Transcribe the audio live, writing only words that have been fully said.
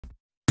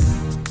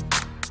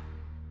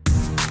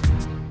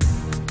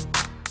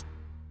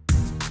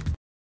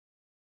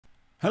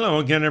Hello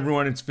again,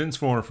 everyone. It's Vince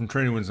Fuller from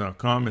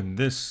TradingWinds.com, and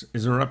this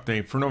is our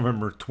update for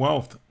November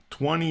 12th,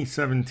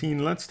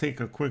 2017. Let's take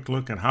a quick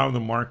look at how the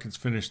markets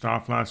finished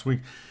off last week.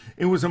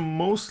 It was a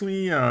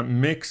mostly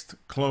mixed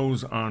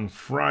close on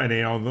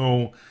Friday,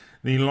 although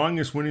the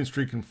longest winning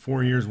streak in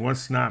 4 years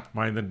was snapped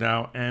by the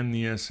Dow and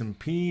the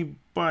S&P,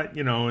 but,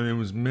 you know, it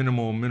was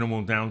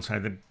minimal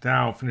downside. The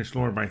Dow finished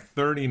lower by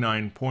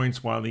 39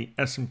 points, while the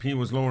S&P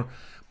was lower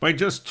by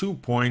just 2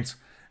 points.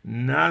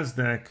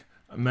 NASDAQ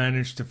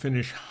managed to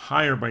finish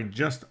higher by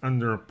just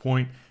under a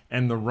point,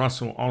 and the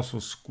Russell also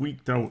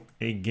squeaked out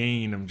a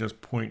gain of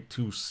just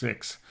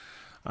 0.26.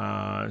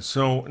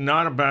 So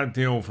not a bad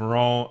day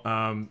overall.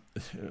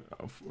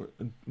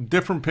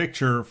 Different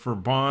picture for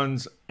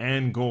bonds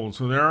and gold.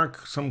 So there are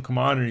some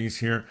commodities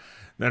here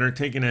that are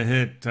taking a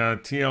hit.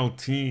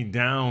 TLT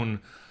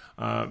down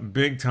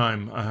big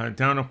time,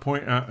 down a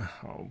point,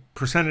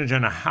 percentage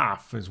and a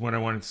half is what I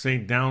wanted to say,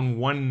 down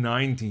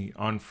 190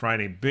 on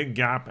Friday. Big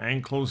gap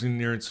and closing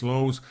near its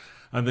lows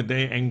of the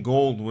day, and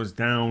gold was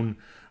down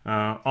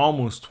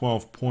almost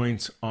 12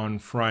 points on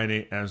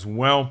Friday as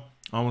well,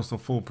 almost a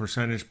full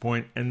percentage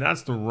point, and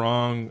that's the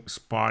wrong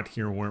spot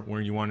here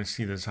where you want to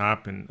see this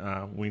happen.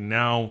 We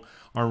now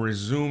are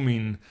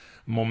resuming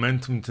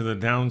momentum to the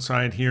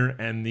downside here,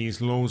 and these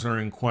lows are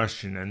in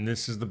question, and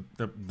this is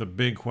the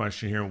big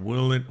question here.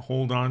 Will it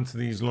hold on to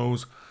these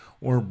lows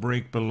or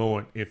break below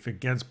it? If it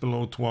gets below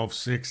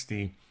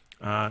 1260,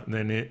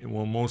 then it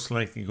will most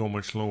likely go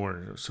much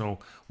lower. So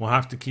we'll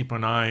have to keep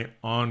an eye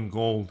on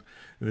gold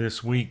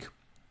this week.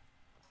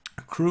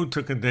 Crude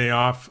took a day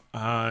off,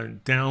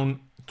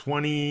 down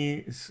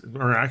 20,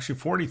 or actually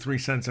 43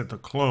 cents at the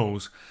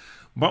close.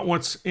 But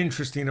what's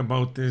interesting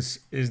about this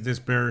is this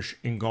bearish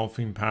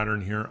engulfing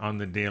pattern here on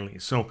the daily.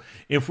 So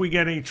if we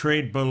get a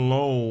trade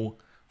below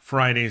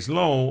Friday's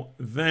low,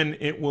 then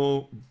it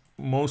will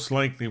most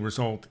likely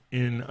result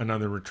in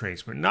another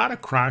retracement. Not a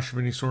crash of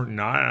any sort,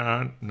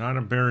 not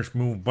a bearish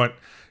move, but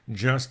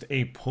just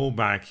a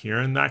pullback here.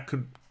 And that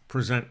could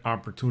present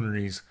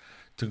opportunities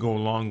to go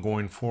long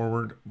going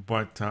forward,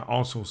 but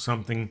also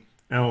something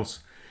else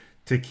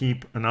to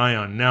keep an eye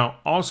on. Now,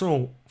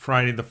 also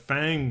Friday, the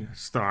FAANG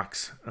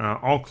stocks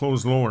all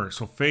closed lower.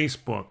 So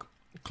Facebook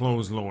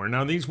closed lower.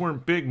 Now, these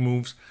weren't big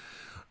moves.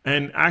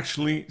 And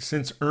actually,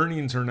 since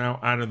earnings are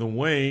now out of the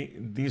way,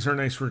 these are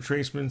nice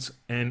retracements.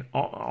 And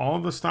all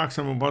the stocks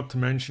I'm about to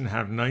mention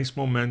have nice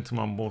momentum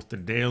on both the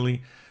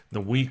daily,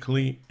 the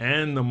weekly,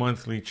 and the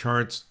monthly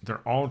charts.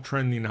 They're all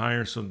trending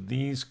higher. So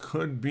these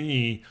could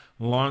be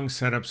long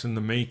setups in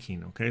the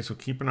making. Okay, so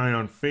keep an eye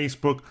on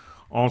Facebook.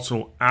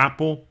 Also,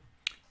 Apple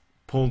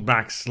pulled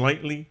back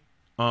slightly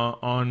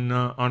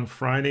on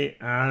Friday,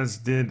 as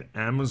did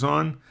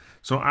Amazon.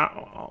 So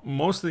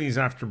most of these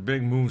after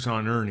big moves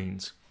on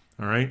earnings.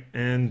 All right,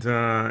 and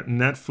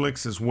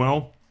Netflix as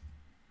well,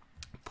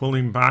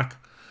 pulling back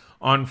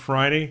on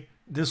Friday.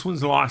 This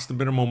one's lost a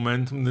bit of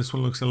momentum. This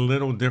one looks a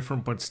little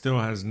different, but still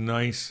has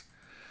nice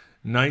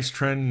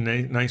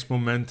trend, nice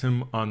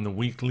momentum on the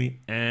weekly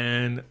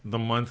and the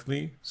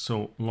monthly.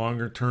 So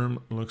longer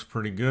term looks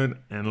pretty good.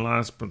 And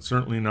last but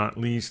certainly not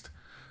least,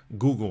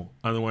 Google,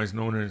 otherwise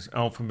known as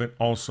Alphabet,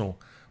 also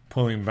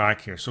pulling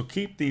back here. So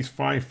keep these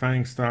 5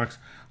 FAANG stocks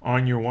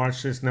on your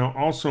watch list. Now,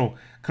 also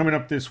coming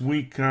up this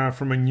week,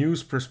 from a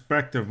news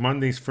perspective,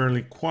 Monday's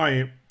fairly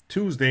quiet.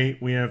 Tuesday,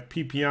 we have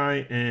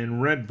PPI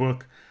and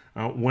Redbook.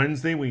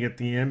 Wednesday, we get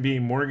the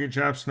NBA mortgage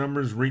apps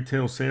numbers,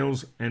 retail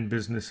sales, and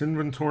business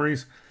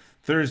inventories.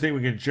 Thursday,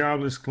 we get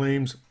jobless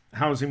claims,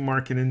 housing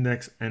market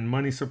index, and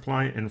money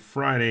supply. And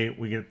Friday,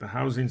 we get the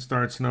housing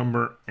starts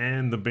number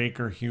and the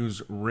Baker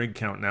Hughes rig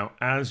count. Now,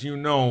 as you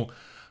know,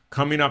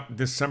 coming up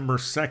December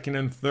 2nd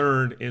and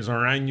 3rd is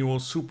our annual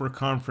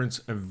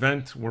SuperConference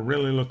event. We're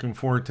really looking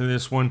forward to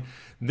this one.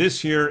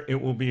 This year,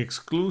 it will be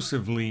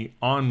exclusively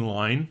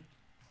online.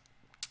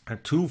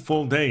 2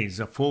 full days,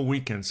 a full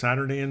weekend,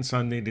 Saturday and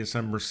Sunday,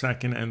 December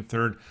 2nd and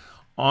 3rd,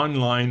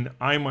 online.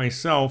 I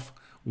myself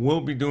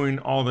will be doing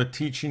all the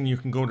teaching. You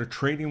can go to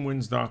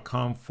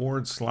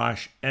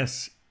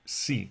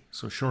tradingwinds.com/SC.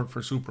 So short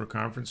for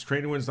SuperConference,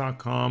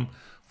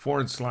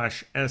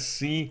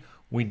 tradingwinds.com/SC.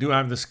 We do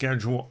have the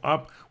schedule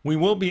up. We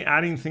will be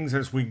adding things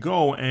as we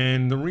go.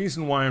 And the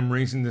reason why I'm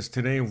raising this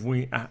today,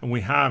 we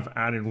have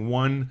added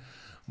one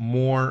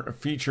more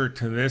feature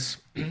to this.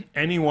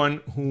 Anyone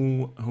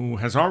who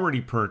has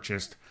already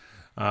purchased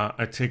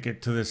a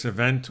ticket to this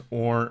event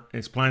or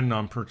is planning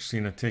on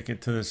purchasing a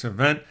ticket to this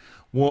event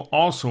will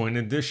also, in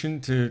addition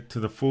to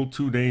the full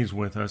 2 days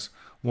with us,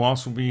 will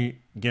also be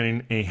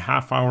getting a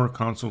half-hour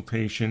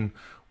consultation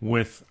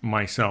with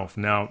myself.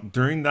 Now,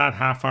 during that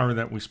half hour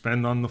that we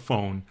spend on the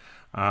phone,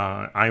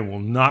 I will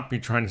not be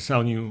trying to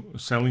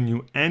selling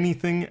you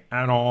anything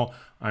at all.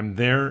 I'm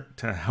there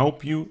to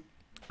help you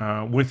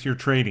with your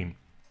trading.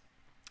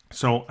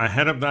 So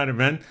ahead of that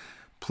event,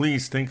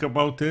 please think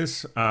about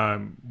this.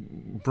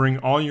 Bring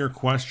all your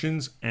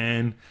questions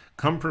and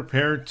come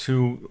prepared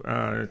to,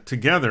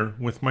 together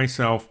with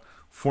myself,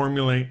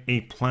 formulate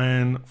a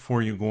plan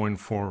for you going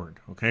forward.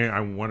 Okay,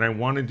 what I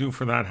want to do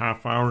for that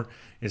half hour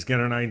is get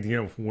an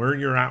idea of where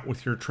you're at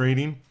with your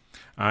trading,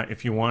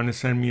 If you want to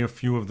send me a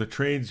few of the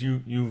trades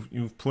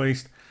you've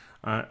placed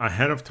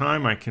ahead of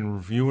time, I can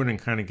review it and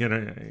kind of get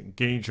a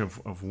gauge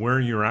of where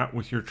you're at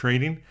with your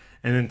trading,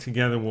 and then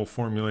together we'll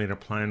formulate a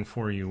plan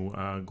for you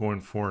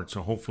going forward.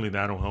 So hopefully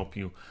that'll help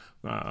you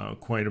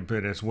quite a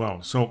bit as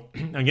well. So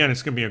again,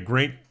 it's going to be a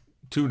great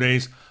 2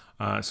 days.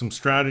 Some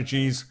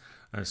strategies,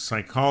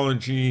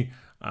 psychology.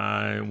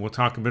 We'll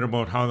talk a bit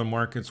about how the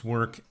markets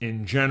work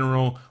in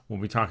general.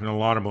 We'll be talking a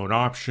lot about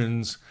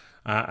options,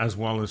 as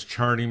well as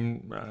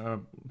charting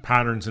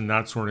patterns and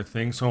that sort of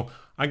thing. So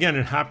again,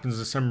 it happens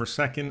December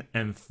 2nd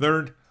and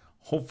 3rd.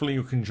 Hopefully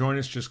you can join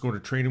us. Just go to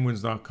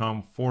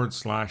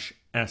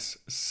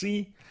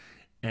tradingwinds.com/SC,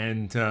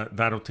 and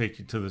that'll take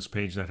you to this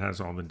page that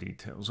has all the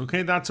details.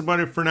 Okay, that's about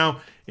it for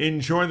now.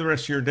 Enjoy the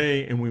rest of your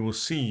day, and we will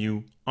see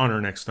you on our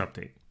next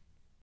update.